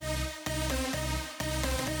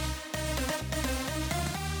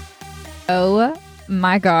Oh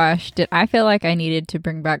my gosh, did I feel like I needed to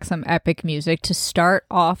bring back some epic music to start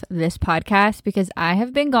off this podcast, because I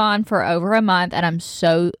have been gone for over a month and I'm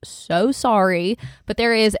so sorry, but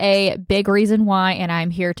there is a big reason why, and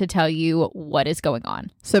I'm here to tell you what is going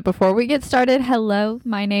on. So before we get started, hello,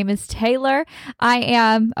 my name is Taylor.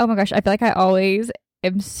 Oh my gosh, I feel like I always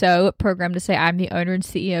am so programmed to say I'm the owner and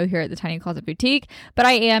CEO here at the Tiny Closet Boutique, but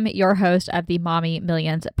I am your host of the Mommy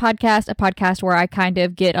Millions podcast, a podcast where I kind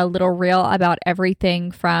of get a little real about everything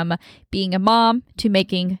from being a mom to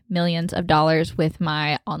making millions of dollars with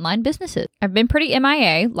my online businesses. I've been pretty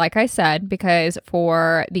MIA, like I said, because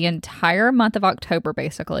for the entire month of October,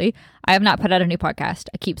 basically, I have not put out a new podcast.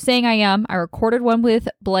 I keep saying I am. I recorded one with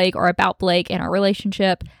Blake or about Blake and our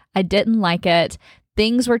relationship. I didn't like it.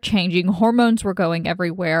 Things were changing, hormones were going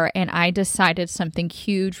everywhere, and I decided something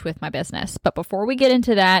huge with my business. But before we get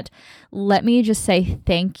into that, let me just say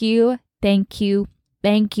thank you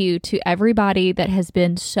to everybody that has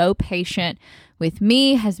been so patient with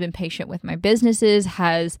me, has been patient with my businesses,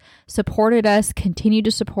 has supported us, continued to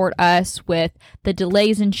support us with the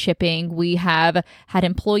delays in shipping. We have had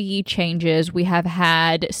employee changes. We have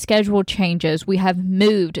had schedule changes. We have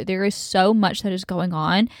moved. There is so much that is going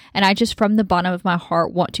on. And I just, from the bottom of my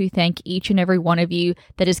heart, want to thank each and every one of you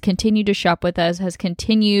that has continued to shop with us, has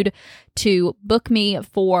continued to book me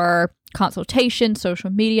for consultation, social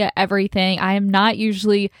media, everything. I am not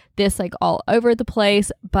usually this like all over the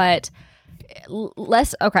place, but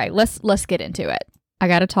let's get into it. I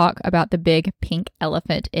got to talk about the big pink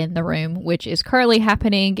elephant in the room, which is currently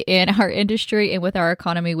happening in our industry and with our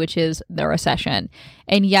economy, which is the recession.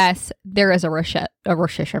 And yes, there is a recession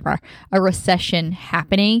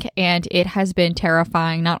happening, and it has been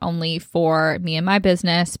terrifying, not only for me and my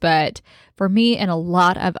business, but for me and a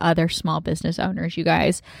lot of other small business owners, you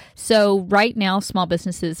guys. So right now, small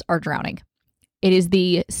businesses are drowning. It is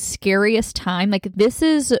the scariest time. Like, this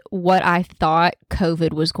is what I thought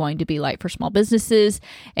COVID was going to be like for small businesses,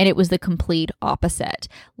 and it was the complete opposite.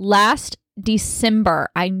 Last December,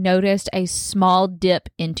 I noticed a small dip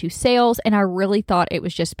into sales, and I really thought it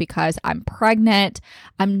was just because I'm pregnant.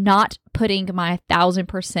 I'm not putting my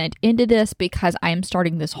 1,000% into this because I am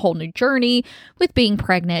starting this whole new journey with being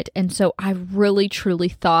pregnant. And so I really, truly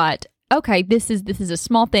thought, okay, this is a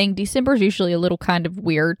small thing. December is usually a little kind of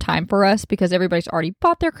weird time for us because everybody's already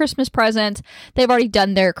bought their Christmas presents. They've already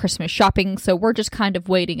done their Christmas shopping. So we're just kind of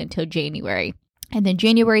waiting until January. And then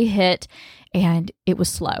January hit and it was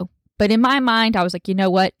slow. But in my mind, I was like, you know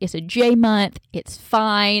what? It's a J month. It's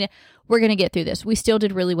fine. We're going to get through this. We still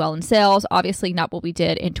did really well in sales. Obviously not what we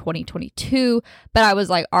did in 2022, but I was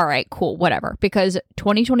like, all right, cool, whatever. Because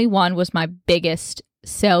 2021 was my biggest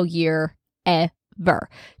sale year ever.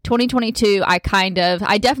 2022, I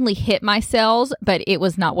definitely hit my sales, but it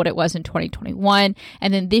was not what it was in 2021.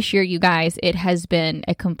 And then this year, you guys, it has been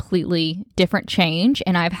a completely different change,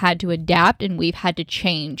 and I've had to adapt, and we've had to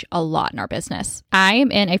change a lot in our business. I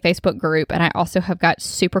am in a Facebook group, and I also have got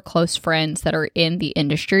super close friends that are in the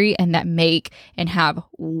industry and that make and have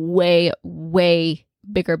way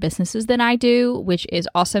bigger businesses than I do, which is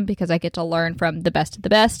awesome because I get to learn from the best of the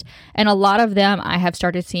best. And a lot of them, I have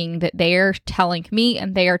started seeing that they are telling me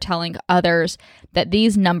and they are telling others that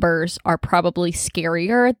these numbers are probably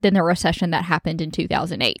scarier than the recession that happened in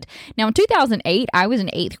 2008. Now, in 2008, I was in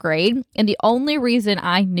 8th grade, and the only reason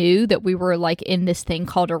I knew that we were like in this thing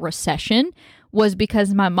called a recession was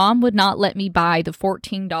because my mom would not let me buy the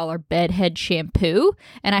 $14 bedhead shampoo,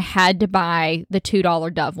 and I had to buy the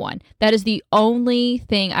 $2 Dove one. That is the only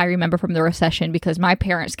thing I remember from the recession, because my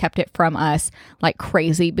parents kept it from us like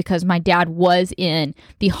crazy because my dad was in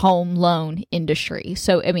the home loan industry.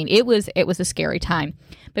 So, I mean, it was a scary time.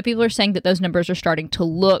 But people are saying that those numbers are starting to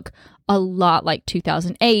look a lot like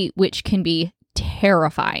 2008, which can be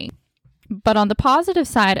terrifying. But on the positive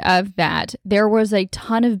side of that, there was a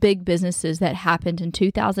ton of big businesses that happened in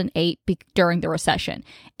 2008 during the recession.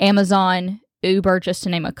 Amazon, Uber, just to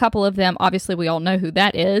name a couple of them. Obviously, we all know who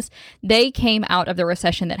that is. They came out of the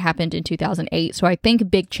recession that happened in 2008. So I think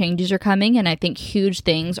big changes are coming, and I think huge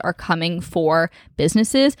things are coming for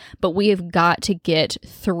businesses, but we have got to get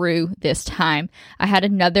through this time. I had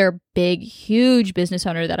another big, huge business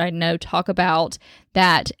owner that I know talk about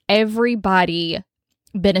that everybody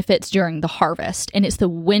benefits during the harvest, and it's the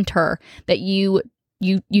winter that you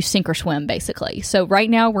sink or swim, basically. So right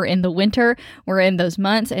now we're in the winter, we're in those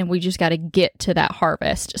months, and we just got to get to that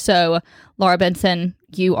harvest. So Laura Benson,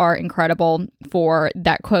 you are incredible for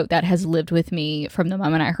that quote that has lived with me from the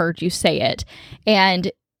moment I heard you say it.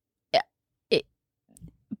 And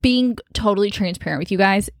being totally transparent with you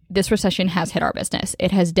guys, this recession has hit our business.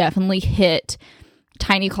 It has definitely hit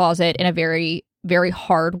Tiny Closet in a very very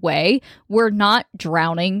hard way. We're not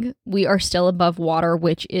drowning. We are still above water,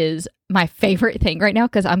 which is my favorite thing right now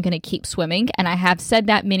because I'm going to keep swimming. And I have said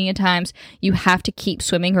that many a times. You have to keep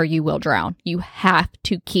swimming or you will drown. You have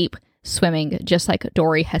to keep swimming, just like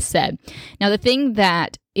Dory has said. Now, the thing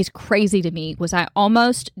that is crazy to me was I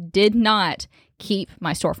almost did not keep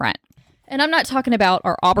my storefront. And I'm not talking about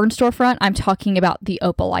our Auburn storefront. I'm talking about the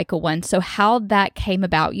Opelika one. So how that came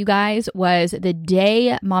about, you guys, was the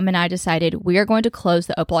day Mom and I decided we are going to close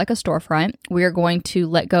the Opelika storefront. We are going to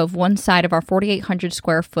let go of one side of our 4,800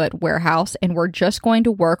 square foot warehouse, and we're just going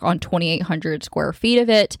to work on 2,800 square feet of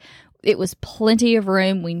it. It was plenty of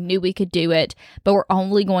room. We knew we could do it, but we're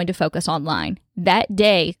only going to focus online. That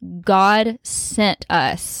day, God sent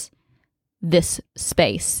us this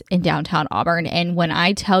space in downtown Auburn. And when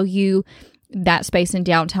I tell you that space in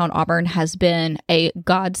downtown Auburn has been a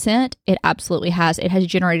godsend, it absolutely has. It has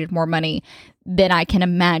generated more money than I can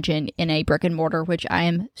imagine in a brick and mortar, which I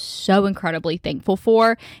am so incredibly thankful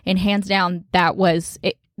for. And hands down, that was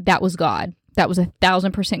it. That was God. That was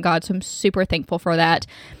 1,000% God. So I'm super thankful for that.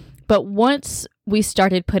 But once we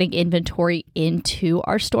started putting inventory into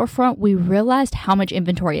our storefront, we realized how much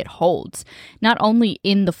inventory it holds, not only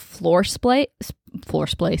in the floor space,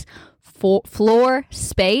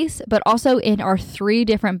 but also in our 3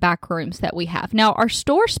 different back rooms that we have. Now, our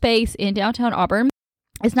store space in downtown Auburn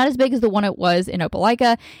is not as big as the one it was in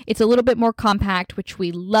Opelika. It's a little bit more compact, which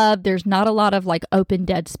we love. There's not a lot of like open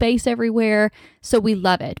dead space everywhere, so we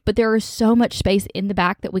love it. But there is so much space in the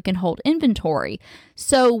back that we can hold inventory.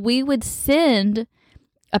 So we would send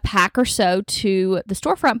a pack or so to the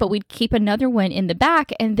storefront, but we'd keep another one in the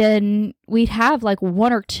back, and then we'd have like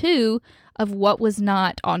 1 or 2 of what was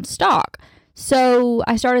not on stock. So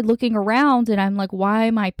I started looking around and I'm like, why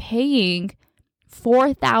am I paying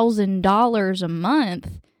 $4,000 a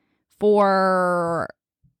month for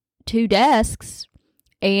 2 desks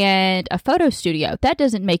and a photo studio? That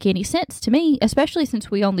doesn't make any sense to me, especially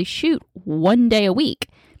since we only shoot 1 day a week.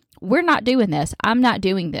 We're not doing this. I'm not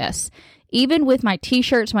doing this. Even with my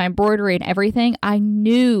t-shirts, my embroidery and everything, I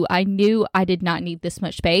knew I did not need this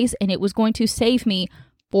much space, and it was going to save me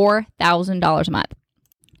 $4,000 a month.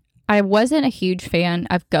 I wasn't a huge fan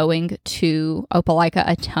of going to Opelika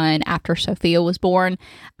a ton after Sophia was born.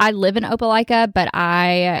 I live in Opelika, but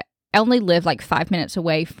I only live like 5 minutes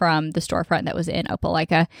away from the storefront that was in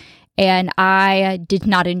Opelika, and I did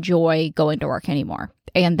not enjoy going to work anymore.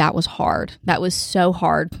 And that was hard. That was so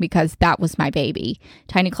hard because that was my baby.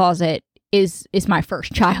 Tiny Closet is my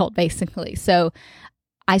first child, basically. So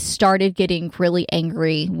I started getting really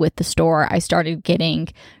angry with the store. I started getting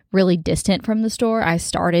really distant from the store. I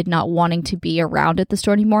started not wanting to be around at the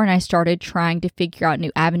store anymore, and I started trying to figure out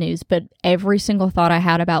new avenues. But every single thought I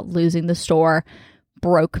had about losing the store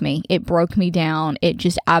broke me. It broke me down. It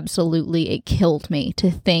just absolutely, it killed me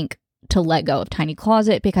to think to let go of Tiny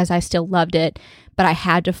Closet because I still loved it, but I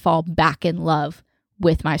had to fall back in love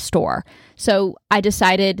with my store. So I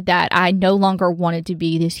decided that I no longer wanted to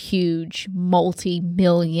be this huge,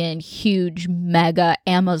 multi-million, huge, mega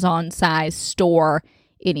Amazon-sized store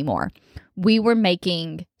anymore. We were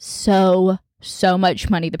making so much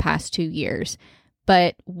money the past 2 years,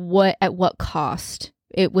 but at what cost?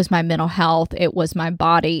 It was my mental health. It was my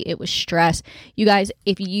body. It was stress. You guys,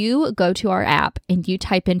 if you go to our app and you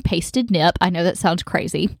type in pasted nip, I know that sounds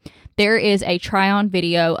crazy. There is a try-on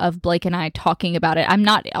video of Blake and I talking about it. I'm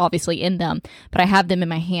not obviously in them, but I have them in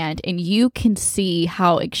my hand, and you can see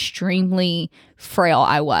how extremely frail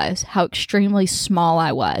I was, how extremely small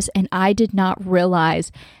I was, and I did not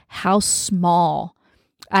realize how small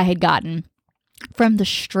I had gotten from the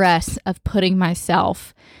stress of putting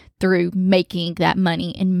myself through making that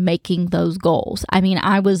money and making those goals. I mean,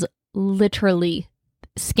 I was literally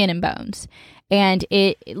skin and bones. And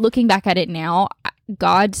looking back at it now,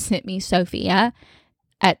 God sent me Sophia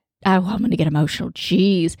I'm going to get emotional.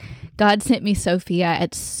 Jeez. God sent me Sophia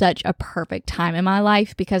at such a perfect time in my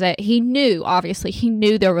life because he knew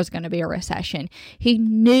there was going to be a recession. He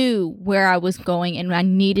knew where I was going, and I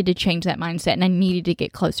needed to change that mindset, and I needed to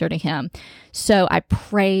get closer to him. So I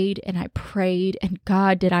prayed and I prayed, and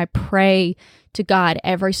God, did I pray to God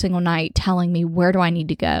every single night telling me, where do I need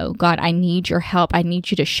to go? God, I need your help. I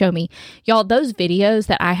need you to show me. Y'all, those videos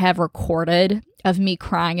that I have recorded of me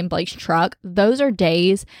crying in Blake's truck, those are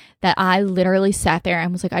days that I literally sat there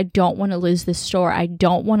and was like, I don't want to lose this store. I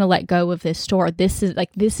don't want to let go of this store. This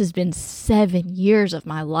has been 7 years of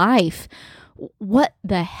my life. What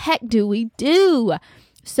the heck do we do?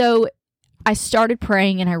 So I started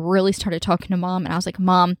praying, and I really started talking to Mom, and I was like,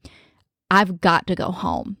 Mom, I've got to go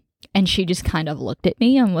home. And she just kind of looked at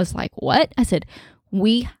me and was like, what? I said,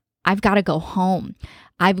 we I've got to go home.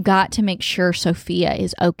 I've got to make sure Sophia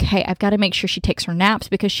is okay. I've got to make sure she takes her naps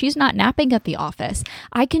because she's not napping at the office.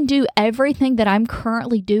 I can do everything that I'm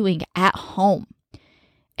currently doing at home.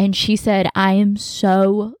 And she said, I am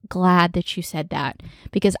so glad that you said that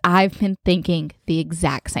because I've been thinking the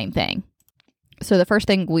exact same thing. So the first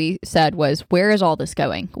thing we said was, where is all this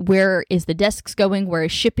going? Where is the desks going? Where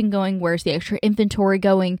is shipping going? Where is the extra inventory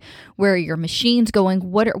going? Where are your machines going?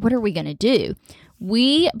 What are we going to do?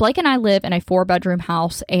 Blake and I live in a 4-bedroom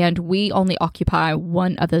house, and we only occupy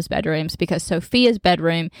one of those bedrooms because Sophia's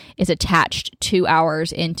bedroom is attached 2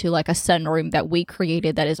 hours into like a sunroom that we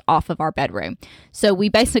created that is off of our bedroom. So we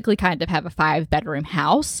basically kind of have a 5-bedroom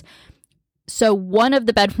house. So one of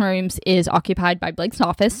the bedrooms is occupied by Blake's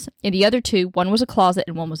office, and the other 2, one was a closet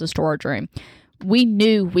and one was a storage room. We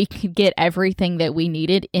knew we could get everything that we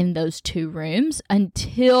needed in those 2 rooms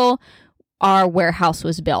until our warehouse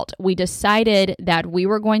was built. We decided that we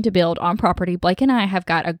were going to build on property. Blake and I have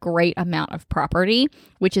got a great amount of property,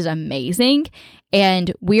 which is amazing.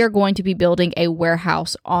 And we are going to be building a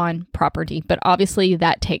warehouse on property. But obviously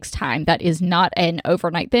that takes time. That is not an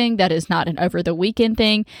overnight thing. That is not an over the weekend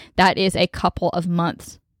thing. That is a couple of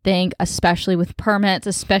months thing, especially with permits,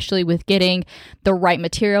 especially with getting the right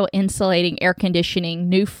material, insulating, air conditioning,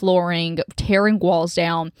 new flooring, tearing walls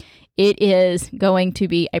down. It is going to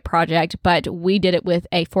be a project, but we did it with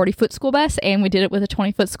a 40-foot school bus and we did it with a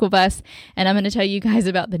 20-foot school bus. And I'm going to tell you guys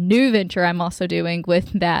about the new venture I'm also doing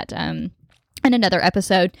with that in another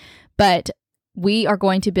episode. But we are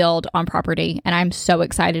going to build on property, and I'm so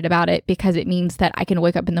excited about it because it means that I can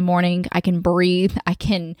wake up in the morning, I can breathe, I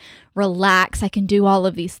can relax, I can do all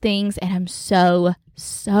of these things, and I'm so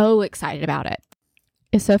excited about it.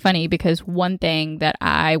 It's so funny because one thing that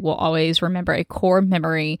I will always remember, a core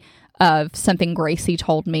memory of something Gracie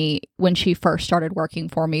told me when she first started working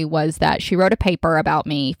for me, was that she wrote a paper about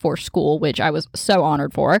me for school, which I was so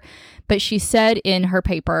honored for. But she said in her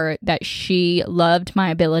paper that she loved my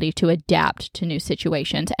ability to adapt to new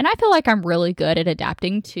situations. And I feel like I'm really good at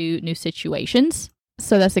adapting to new situations.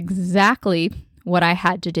 So that's exactly what I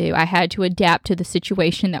had to do. I had to adapt to the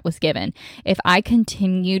situation that was given. If I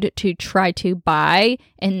continued to try to buy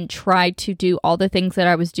and try to do all the things that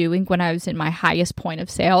I was doing when I was in my highest point of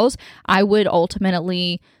sales, I would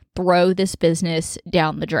ultimately throw this business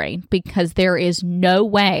down the drain because there is no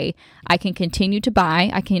way I can continue to buy,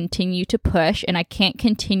 I can continue to push, and I can't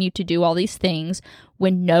continue to do all these things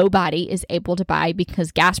when nobody is able to buy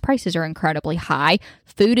because gas prices are incredibly high,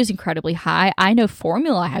 food is incredibly high. I know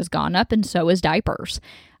formula has gone up and so is diapers.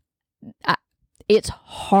 It's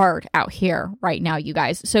hard out here right now, you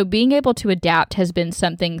guys. So being able to adapt has been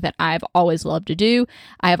something that I've always loved to do.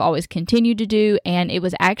 I have always continued to do, and it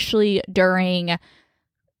was actually during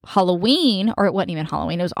Halloween, or it wasn't even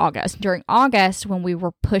Halloween, it was August. During August, when we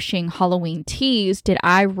were pushing Halloween tees, did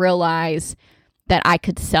I realize that I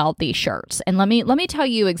could sell these shirts. And let me tell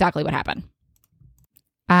you exactly what happened.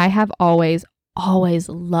 I have always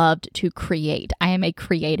loved to create. I am a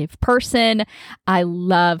creative person. I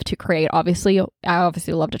love to create. I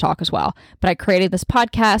obviously love to talk as well. But I created this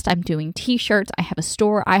podcast. I'm doing t-shirts. I have a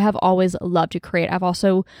store. I have always loved to create. I've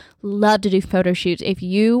also loved to do photo shoots. If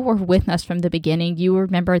you were with us from the beginning, you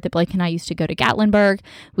remember that Blake and I used to go to Gatlinburg.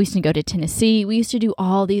 We used to go to Tennessee. We used to do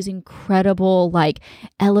all these incredible,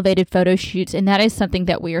 elevated photo shoots. And that is something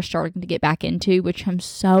that we are starting to get back into, which I'm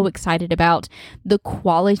so excited about. The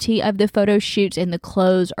quality of the photo shoots and the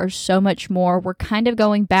clothes are so much more. We're kind of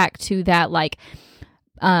going back to that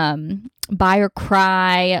buy or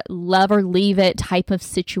cry, love or leave it type of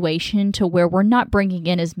situation, to where we're not bringing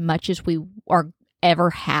in as much as we are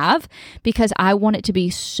ever have, because I want it to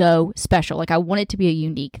be so special. I want it to be a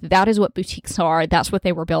unique. That is what boutiques are. That's what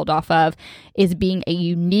they were built off of, is being a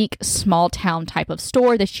unique small town type of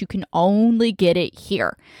store that you can only get it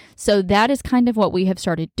here. So that is kind of what we have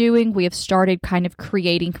started doing. We have started kind of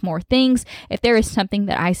creating more things. If there is something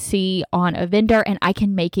that I see on a vendor and I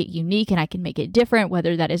can make it unique and I can make it different,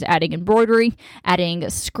 whether that is adding embroidery, adding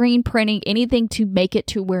screen printing, anything to make it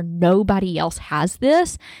to where nobody else has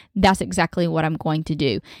this, that's exactly what I'm going to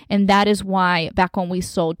do. And that is why back when we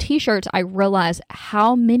sold t-shirts, I realized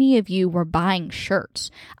how many of you were buying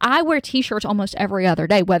shirts. I wear t-shirts almost every other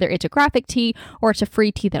day, whether it's a graphic tee or it's a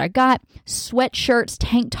free tee that I got, sweatshirts,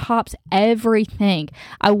 tank tops, everything.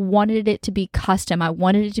 I wanted it to be custom. I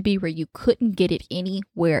wanted it to be where you couldn't get it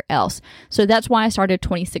anywhere else. So that's why I started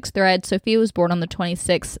 26 Threads. Sophia was born on the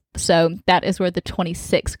 26th. So that is where the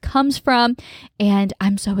 26 comes from. And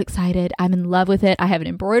I'm so excited. I'm in love with it. I have an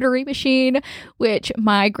embroidery machine, which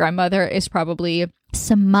my grandmother is probably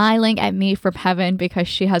smiling at me from heaven because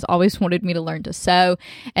she has always wanted me to learn to sew.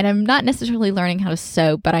 And I'm not necessarily learning how to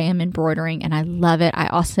sew, but I am embroidering and I love it. I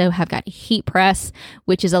also have got heat press,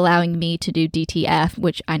 which is allowing me to do DTF,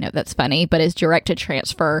 which I know that's funny, but is direct to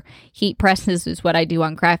transfer heat presses is what I do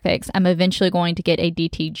on graphics. I'm eventually going to get a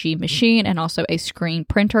DTG machine and also a screen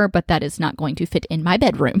printer, but that is not going to fit in my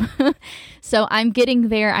bedroom. So I'm getting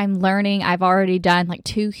there. I'm learning. I've already done like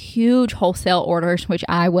 2 huge wholesale orders, which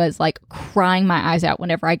I was like crying my eyes out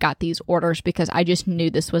whenever I got these orders because I just knew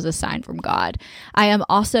this was a sign from God. I am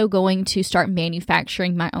also going to start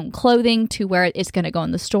manufacturing my own clothing to where it's going to go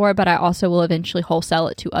in the store, but I also will eventually wholesale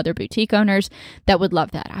it to other boutique owners that would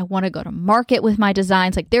love that. I want to go to market with my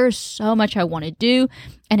designs. Like there is so much I want to do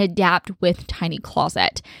and adapt with Tiny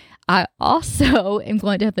Closet. I also am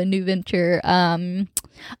going to have a new venture,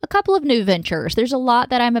 a couple of new ventures. There's a lot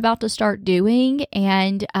that I'm about to start doing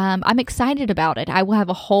and I'm excited about it. I will have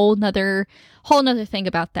a whole nother thing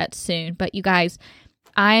about that soon. But you guys,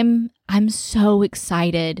 I'm so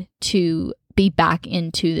excited to be back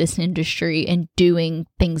into this industry and doing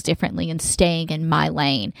things differently and staying in my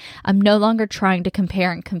lane. I'm no longer trying to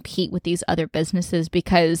compare and compete with these other businesses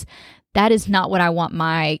because that is not what I want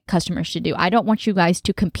my customers to do. I don't want you guys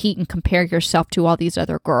to compete and compare yourself to all these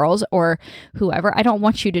other girls or whoever. I don't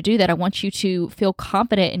want you to do that. I want you to feel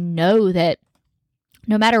confident and know that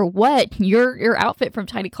no matter what, your outfit from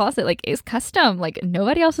Tiny Closet like is custom. Like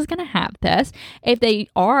nobody else is going to have this. If they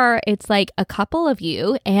are, it's like a couple of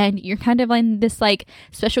you and you're kind of in this like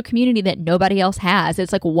special community that nobody else has.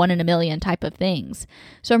 It's like 1 in a million type of things.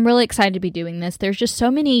 So I'm really excited to be doing this. There's just so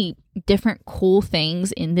many different cool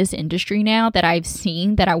things in this industry now that I've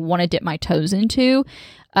seen that I want to dip my toes into.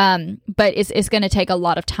 But it's going to take a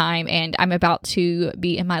lot of time and I'm about to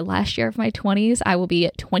be in my last year of my 20s. I will be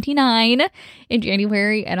at 29 in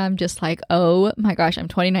January and I'm just like, oh my gosh, I'm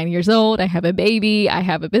 29 years old. I have a baby. I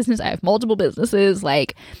have a business. I have multiple businesses.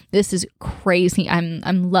 Like this is crazy.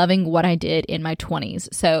 I'm loving what I did in my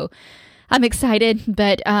 20s. So I'm excited,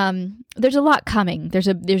 but there's a lot coming. There's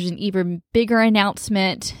an even bigger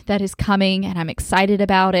announcement that is coming, and I'm excited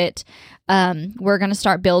about it. We're going to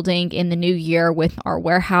start building in the new year with our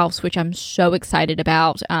warehouse, which I'm so excited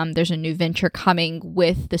about. There's a new venture coming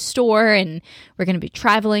with the store, and we're going to be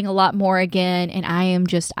traveling a lot more again. And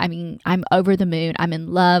I'm over the moon. I'm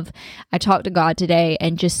in love. I talked to God today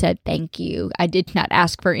and just said, thank you. I did not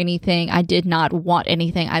ask for anything. I did not want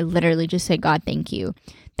anything. I literally just said, God, thank you.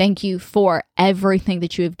 Thank you for everything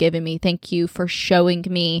that you have given me. Thank you for showing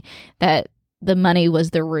me that the money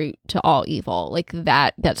was the root to all evil. Like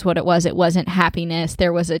that's what it was. It wasn't happiness.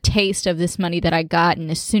 There was a taste of this money that I got. And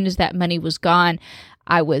as soon as that money was gone,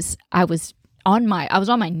 I was on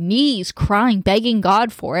my knees crying, begging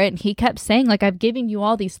God for it. And he kept saying, like, I've given you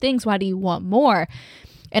all these things. Why do you want more?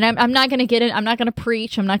 And I'm not going to get in. I'm not going to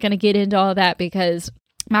preach. I'm not going to get into all that because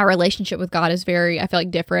my relationship with God is I feel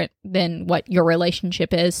like different than what your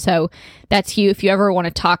relationship is. So that's you. If you ever want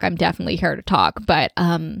to talk, I'm definitely here to talk. But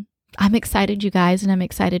I'm excited, you guys, and I'm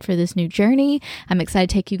excited for this new journey. I'm excited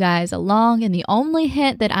to take you guys along. And the only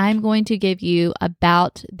hint that I'm going to give you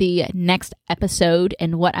about the next episode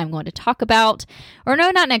and what I'm going to talk about, or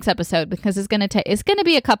no, not next episode, because it's going to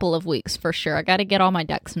be a couple of weeks for sure. I got to get all my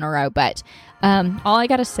ducks in a row. But all I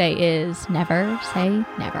got to say is never say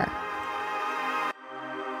never.